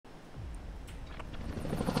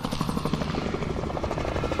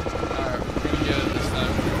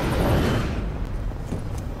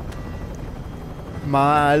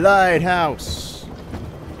My lighthouse.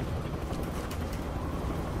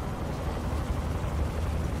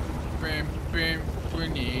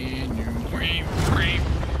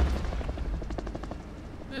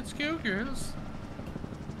 Let's go, girls.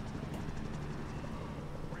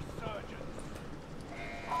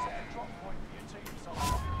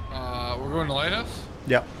 We're going to Lighthouse?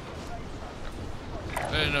 Yep.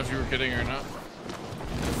 I didn't know if you were kidding or not.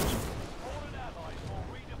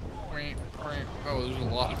 Oh, there's a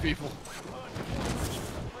lot of people.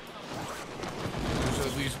 There's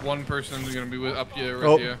at least one person who's gonna be with up here,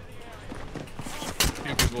 right here.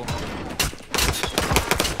 Two people.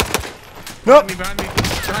 Nope. Behind me.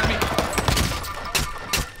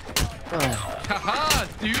 Haha,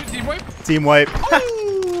 dude, team wipe. Team wipe.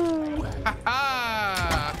 Oh,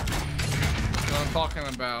 haha. That's what I'm talking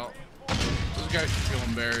about. Those guys should feel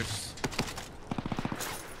embarrassed.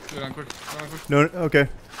 Get on quick. No, okay.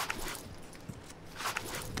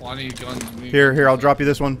 Well, I need guns. Here, I'll drop you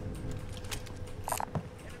this one.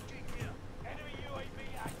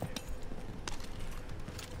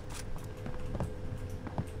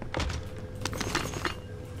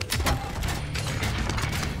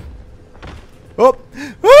 Oh!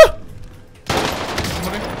 Ah!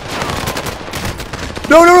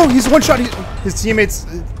 No! He's one shot. His teammates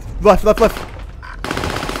left.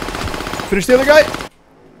 Finish the other guy.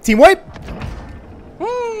 Team wipe.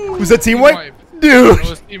 Woo! Was that team wipe? Dude. That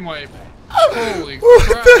was team wipe. Holy crap.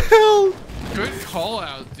 What the hell? Good call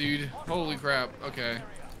out, dude. Holy crap. Okay.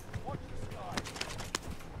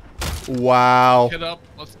 Wow.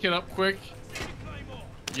 Let's get up quick.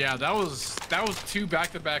 Yeah, that was two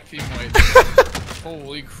back-to-back team wipes.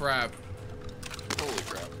 Holy crap.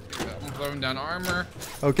 I'm throwing down armor.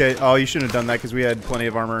 Okay. Oh, you shouldn't have done that because we had plenty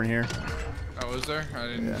of armor in here. Oh, is there? I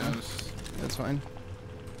didn't notice. That's fine.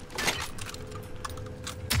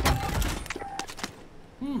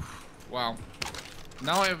 Whew. Wow.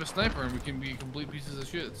 Now I have a sniper and we can be complete pieces of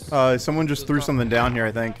shit. Someone just threw something down here,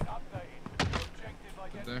 I think.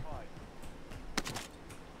 There.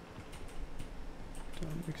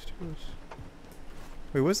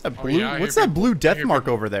 Wait, what's that blue? Yeah, what's that blue death mark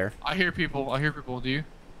people. over there? I hear people. Do you?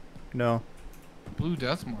 No. Blue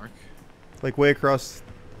death mark. Like way across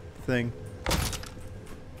the thing.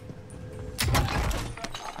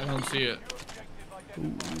 I don't see it.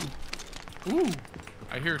 Ooh.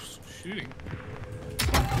 I hear shooting.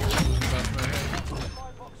 Above my head.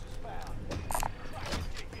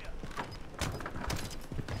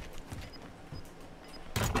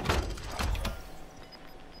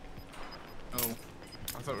 Oh.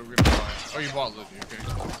 I thought we were gonna buy. Oh, you bought Livy, okay.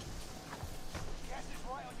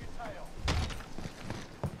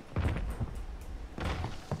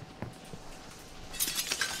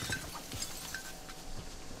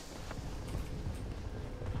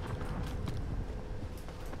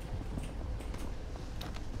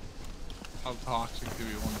 How toxic do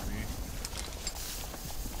we want to be?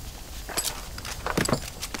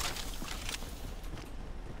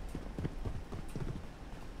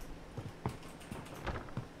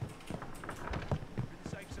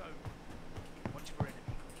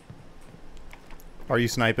 Are you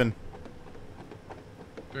sniping?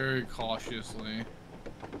 Very cautiously.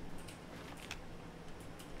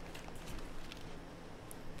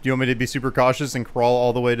 Do you want me to be super cautious and crawl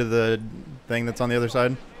all the way to the thing that's on the other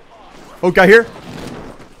side? Oh, guy here!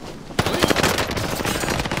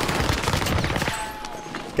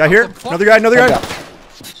 Guy here! Another guy!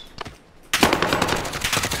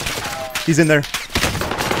 He's in there.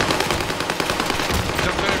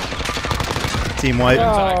 Team wipe.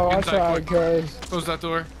 Oh, I tried, guys. Close that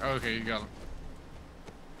door. Oh, okay, you got him.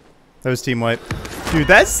 That was team wipe. Dude,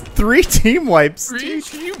 that's 3 team wipes. 3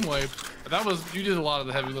 team wipes. That was, you did a lot of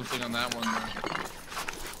the heavy lifting on that one.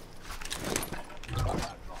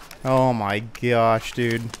 Oh my gosh,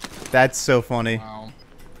 dude. That's so funny. Wow.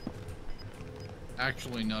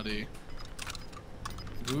 Actually nutty.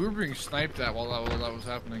 We were being sniped at while that was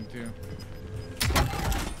happening too.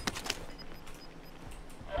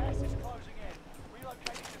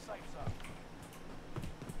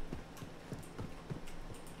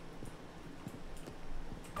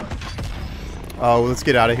 Oh, let's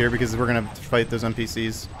get out of here because we're gonna fight those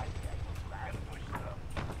NPCs.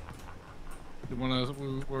 The one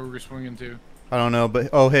where we're swinging to. I don't know, but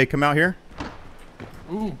oh, hey, come out here.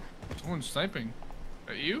 Ooh, someone's sniping.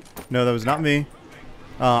 At you? No, that was not me.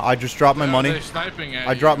 I just dropped my money. They're sniping at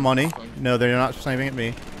I dropped you. money. No, they're not sniping at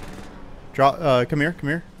me. Drop. Come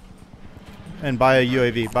here. And buy a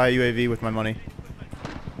UAV. Buy a UAV with my money.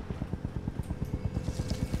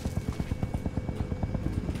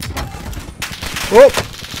 Oh!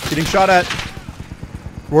 Getting shot at.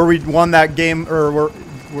 Where we won that game, or we're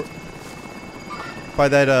by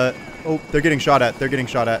that. Oh, they're getting shot at. They're getting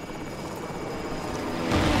shot at.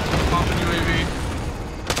 Popping UAV.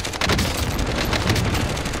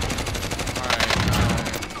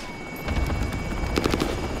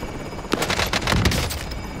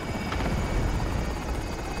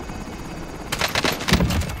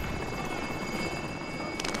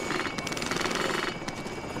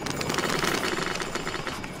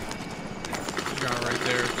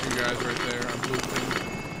 Two guys right there. I'm looping.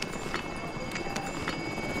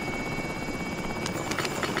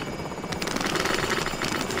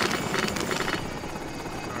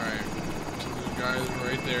 Alright. So there's guys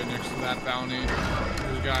right there next to that bounty.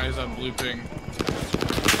 There's guys I'm looping. Is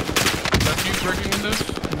that you breaking windows?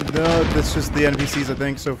 No, that's just the NPCs, I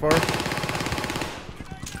think, so far.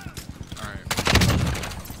 Alright.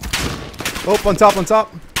 Oh, on top, on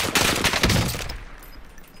top.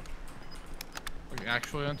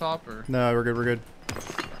 Actually on top, or? No, we're good, we're good.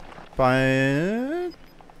 Fine.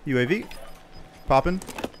 UAV. Popping.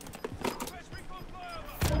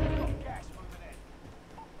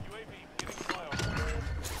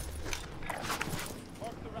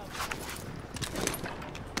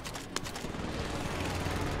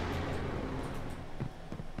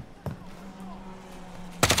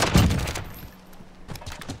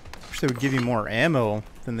 Wish they would give you more ammo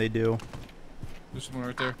than they do. There's someone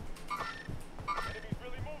right there.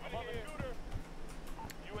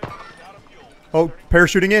 Oh,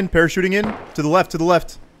 parachuting in to the left,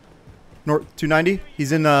 North 290.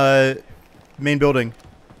 He's in main building,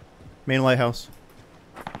 main lighthouse.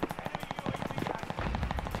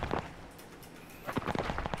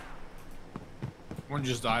 One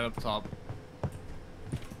just died up top.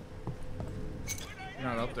 You're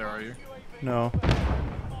not up there, are you? No.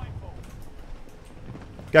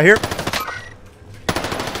 Got here.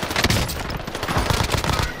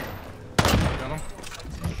 Got him.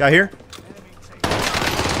 Got here.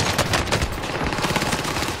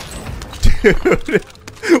 Dude,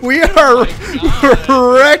 we are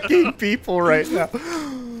wrecking people right now.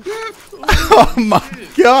 Oh my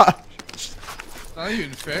god. Not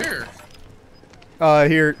even fair.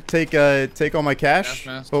 Here, take all my cash. Gas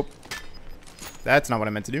mask. Oh, that's not what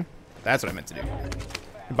I meant to do. That's what I meant to do.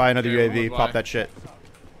 Buy another Okay, UAV. Pop that shit.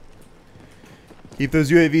 Keep those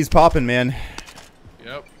UAVs popping, man.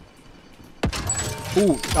 Yep.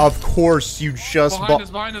 Ooh, of course you just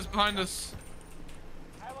bought. Behind us, behind us.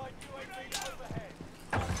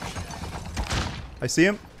 I see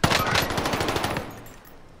him.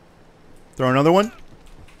 Throw another one.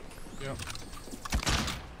 Yep.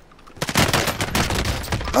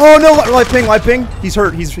 Oh no! Live ping. He's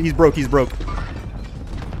hurt. He's broke. He's broke.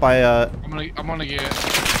 By I'm gonna get.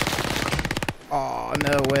 Oh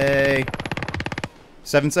no way.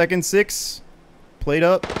 7 seconds. 6. Played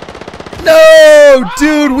up. No,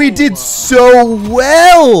 dude, we did so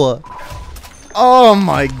well. Oh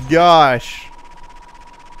my gosh.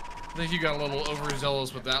 I think you got a little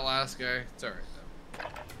overzealous with that last guy. It's alright though.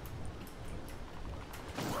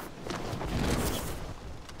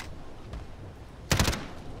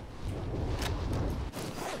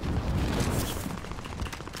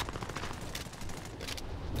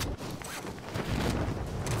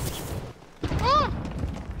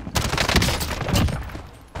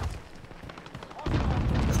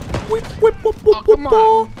 Whip, whip, whip, whip, Oh, come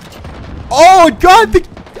on. Oh god,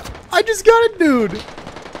 I just got it, dude.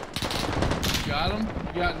 Got him?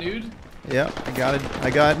 You got nude? Yeah, I got it. I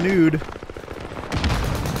got nude.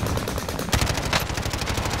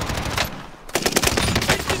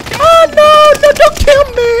 Oh no, no, don't kill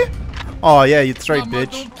me. Oh yeah, that's right, Mama,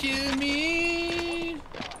 bitch. Don't kill me.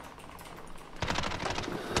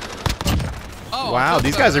 Oh, Wow,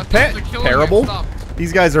 these guys are terrible. terrible.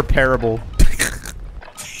 These guys are terrible.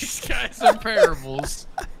 These guys are parables.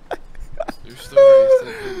 They're still